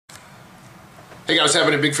Hey guys,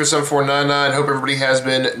 happening Big Fish 7499. Hope everybody has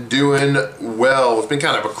been doing well. It's been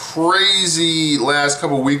kind of a crazy last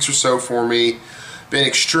couple weeks or so for me. Been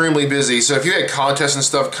extremely busy. So if you had contests and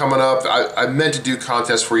stuff coming up, I meant to do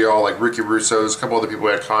contests for y'all, like Ricky Russo's, a couple other people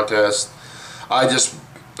had contests.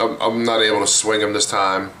 I'm not able to swing them this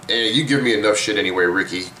time. And you give me enough shit anyway,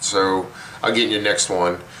 Ricky. So I'll get in your next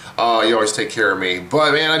one. You always take care of me.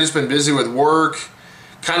 But man, I just been busy with work,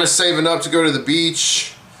 kind of saving up to go to the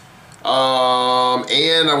beach.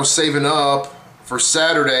 And I was saving up for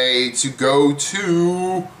Saturday to go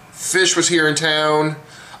to Phish was here in town.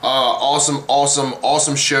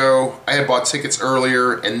 Awesome show. I had bought tickets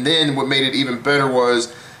earlier, and then what made it even better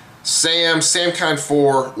was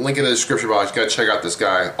Samkind4, link in the description box. You gotta check out this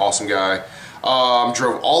guy, awesome guy.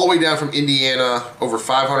 Drove all the way down from Indiana, over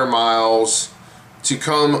 500 miles, to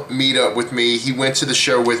come meet up with me. He went to the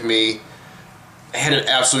show with me. I had an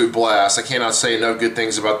absolute blast. I cannot say enough good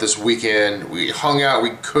things about this weekend. We hung out, we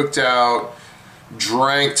cooked out,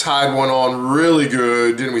 drank, tied one on really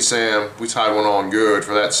good, didn't we, Sam? We tied one on good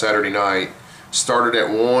for that Saturday night. Started at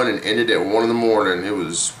 1 and ended at 1 in the morning. It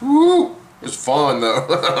was, woo, it was fun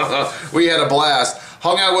though. We had a blast.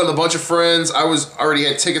 Hung out with a bunch of friends. I already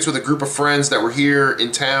had tickets with a group of friends that were here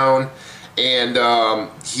in town, and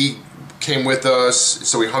he came with us,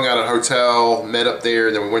 so we hung out at a hotel, met up there,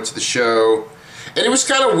 and then we went to the show. And it was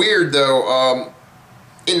kind of weird though,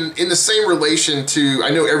 in the same relation to, I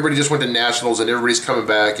know everybody just went to Nationals and everybody's coming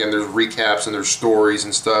back and there's recaps and there's stories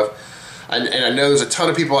and stuff. And I know there's a ton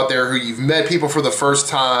of people out there who you've met people for the first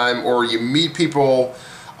time, or you meet people,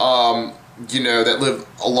 you know, that live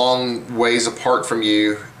a long ways apart from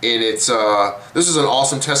you. And it's, this is an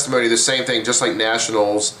awesome testimony. The same thing, just like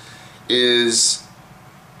Nationals, is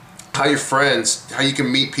how your friends, how you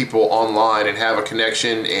can meet people online and have a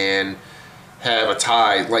connection and have a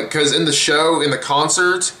tie. Like, because in the show, in the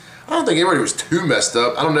concert, I don't think anybody was too messed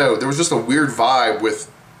up. I don't know, there was just a weird vibe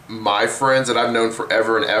with my friends that I've known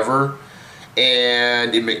forever and ever,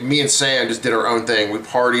 and me and Sam just did our own thing. We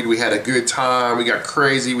partied, we had a good time, we got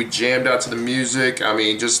crazy, we jammed out to the music. I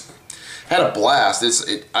mean, just had a blast.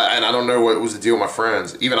 And I don't know what was the deal with my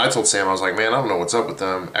friends. Even I told Sam, I was like, man, I don't know what's up with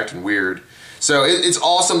them, acting weird. So it's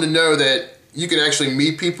awesome to know that you can actually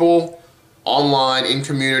meet people online, in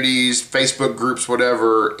communities, Facebook groups,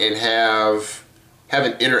 whatever, and have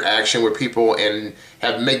an interaction with people and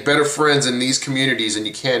make better friends in these communities than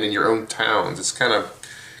you can in your own towns. It's kind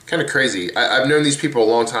of crazy. I've known these people a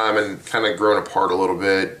long time and kind of grown apart a little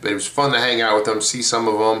bit, but it was fun to hang out with them, see some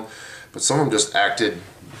of them, but some of them just acted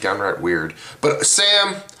downright weird. But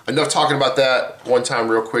Sam, enough talking about that. One time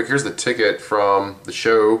real quick, here's the ticket from the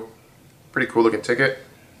show. Pretty cool looking ticket.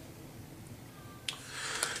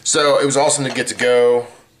 So it was awesome to get to go.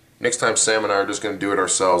 Next time Sam and I are just going to do it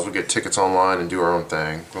ourselves. We'll get tickets online and do our own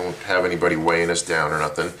thing. We won't have anybody weighing us down or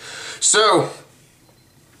nothing. So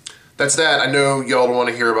that's that. I know y'all don't want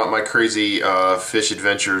to hear about my crazy Phish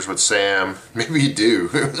adventures with Sam. Maybe you do.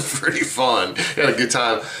 It was pretty fun. We had a good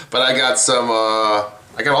time. But I got some, I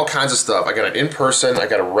got all kinds of stuff. I got an in-person, I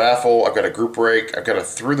got a raffle, I've got a group break, I've got a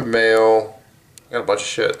through the mail. I got a bunch of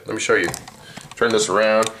shit. Let me show you. Turn this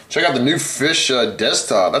around. Check out the new Phish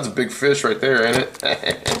desktop. That's a big fish right there, ain't it?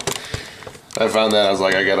 I found that. I was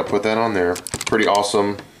like, I gotta put that on there. Pretty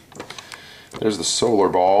awesome. There's the solar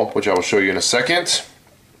ball, which I will show you in a second.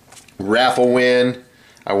 Raffle win.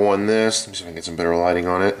 I won this. Let me see if I can get some better lighting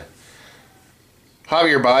on it.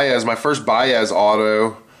 Javier Baez, my first Baez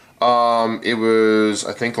auto. It was,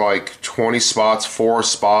 I think, like 20 spots for a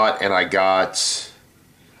spot, and I got,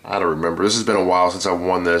 I don't remember. This has been a while since I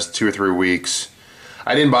won this, 2 or 3 weeks.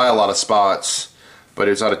 I didn't buy a lot of spots, but it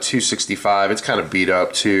was out of 265. It's kind of beat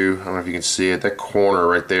up too. I don't know if you can see it. That corner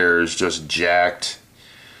right there is just jacked.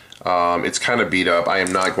 It's kind of beat up. I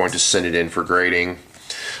am not going to send it in for grading.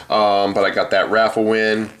 But I got that raffle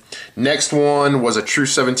win. Next one was a True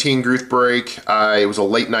 17 group break. It was a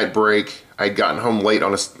late night break. I had gotten home late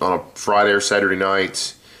on a Friday or Saturday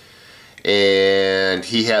night, and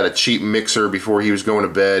he had a cheap mixer before he was going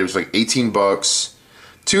to bed. It was like 18 bucks.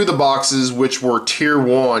 2 of the boxes, which were tier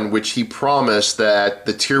 1, which he promised that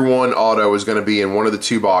the tier 1 auto was going to be in one of the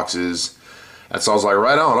 2 boxes. And so I was like,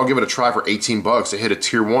 right on, I'll give it a try for 18 bucks to hit a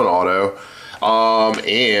tier 1 auto.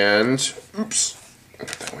 And oops, I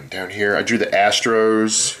put that one down here. I drew the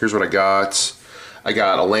Astros. Here's what I got. I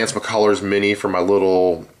got a Lance McCullers mini for my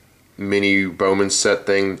little mini Bowman set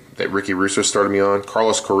thing that Ricky Russo started me on.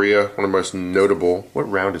 Carlos Correa, one of the most notable. What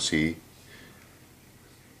round is he?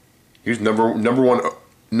 He was number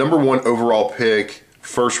one overall pick,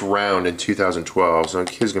 first round in 2012. So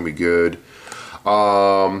he's gonna be good.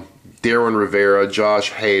 Darwin Rivera,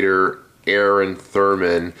 Josh Hader, Aaron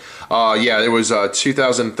Thurman. Yeah, it was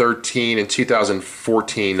 2013 and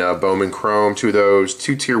 2014 Bowman Chrome. Two of those.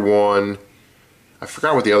 Two Tier 1. I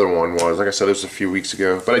forgot what the other one was. Like I said, this was a few weeks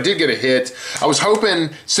ago. But I did get a hit. I was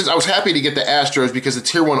hoping, since I was happy to get the Astros because the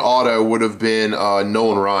Tier 1 auto would have been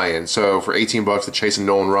Nolan Ryan. So for 18 bucks to chase a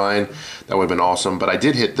Nolan Ryan, that would have been awesome. But I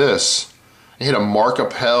did hit this. I hit a Mark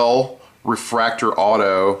Appel refractor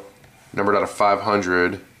auto, numbered out of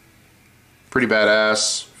 500. Pretty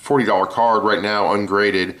badass. $40 card right now,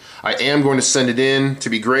 ungraded. I am going to send it in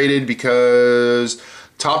to be graded because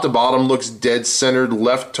top to bottom looks dead centered,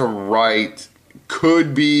 left to right.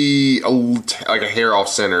 Could be like a hair off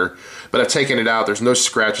center, but I've taken it out. There's no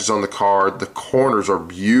scratches on the card. The corners are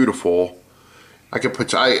beautiful. I've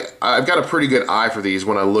got a pretty good eye for these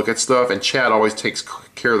when I look at stuff, and Chad always takes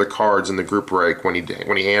care of the cards in the group break when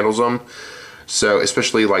he handles them. So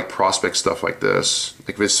especially like prospect stuff like this,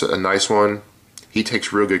 like if it's a nice one, he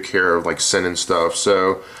takes real good care of like sending stuff.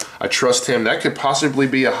 So I trust him. That could possibly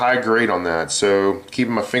be a high grade on that. So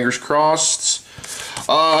keeping my fingers crossed.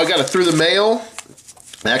 I got it through the mail.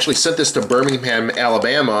 I actually sent this to Birmingham,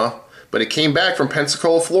 Alabama, but it came back from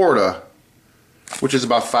Pensacola, Florida, which is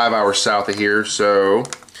about 5 hours south of here. So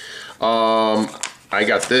I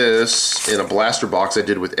got this in a blaster box I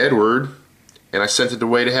did with Edward, and I sent it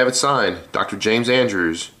away to have it signed. Dr. James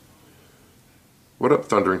Andrews. What up,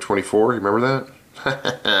 Thundering 24? You remember that?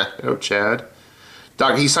 Oh, Chad.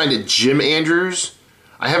 He signed it Jim Andrews.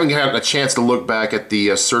 I haven't gotten a chance to look back at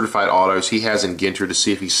the certified autos he has in Ginter to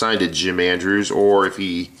see if he signed it Jim Andrews or if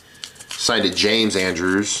he signed it James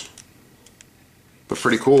Andrews. But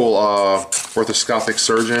pretty cool. Orthoscopic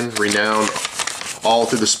surgeon, renowned all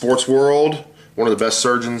through the sports world. One of the best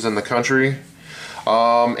surgeons in the country.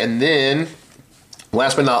 And then,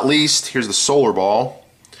 last but not least, here's the solar ball.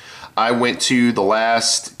 I went to the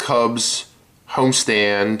last Cubs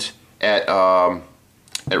homestand at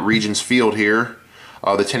Regions Field here.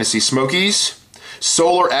 The Tennessee Smokies.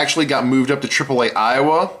 Solar actually got moved up to AAA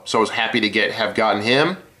Iowa, so I was happy to have gotten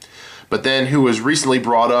him. But then who was recently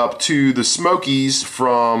brought up to the Smokies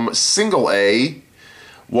from Single A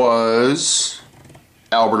was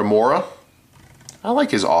Albert Amora. I like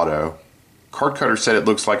his auto. Card Cutter said it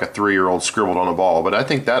looks like a 3-year-old scribbled on a ball, but I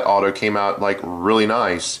think that auto came out like really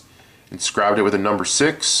nice. Inscribed it with a number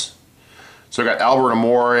 6. So I got Albert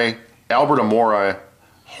Amora,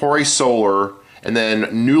 Jorge Soler, and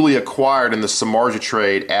then newly acquired in the Samardzija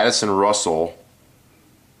trade, Addison Russell.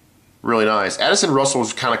 Really nice. Addison Russell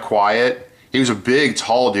was kind of quiet. He was a big,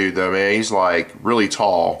 tall dude, though, man. He's like really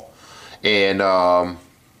tall. And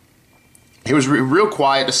he was real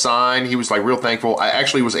quiet to sign. He was like real thankful. I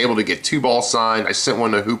actually was able to get 2 balls signed. I sent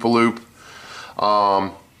one to Hoopaloop.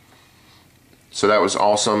 So that was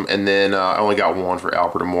awesome. And then I only got one for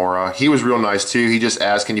Albert Amora. He was real nice, too. He just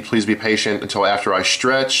asked, can you please be patient until after I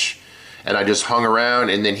stretch? And I just hung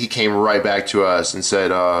around, and then he came right back to us and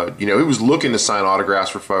said, you know, he was looking to sign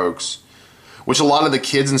autographs for folks, which a lot of the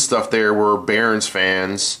kids and stuff there were Barons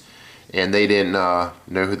fans, and they didn't know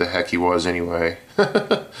who the heck he was anyway.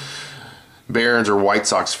 Barons or White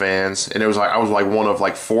Sox fans, and it was like I was like one of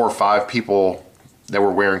like 4 or 5 people that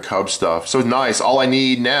were wearing Cubs stuff. So it's nice. All I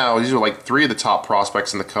need now, these are like 3 of the top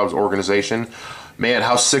prospects in the Cubs organization. Man,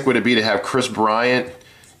 how sick would it be to have Chris Bryant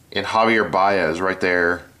and Javier Baez right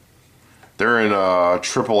there? They're in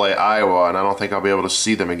AAA Iowa, and I don't think I'll be able to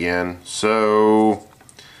see them again. So,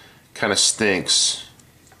 kind of stinks.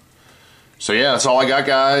 So yeah, that's all I got,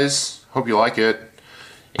 guys. Hope you like it.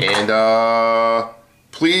 And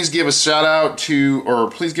please give a shout out to, or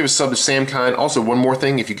please give a sub to Sam Kind. Also, one more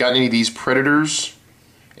thing, if you got any of these Predators,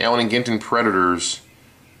 Allen and Ginton Predators,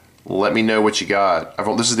 let me know what you got.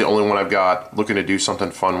 This is the only one I've got. Looking to do something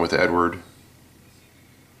fun with Edward.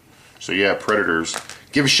 So yeah, Predators.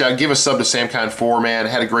 Give a sub to Sam Kind 4, man.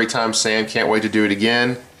 Had a great time, Sam. Can't wait to do it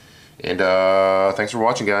again. And thanks for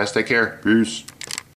watching, guys. Take care. Peace.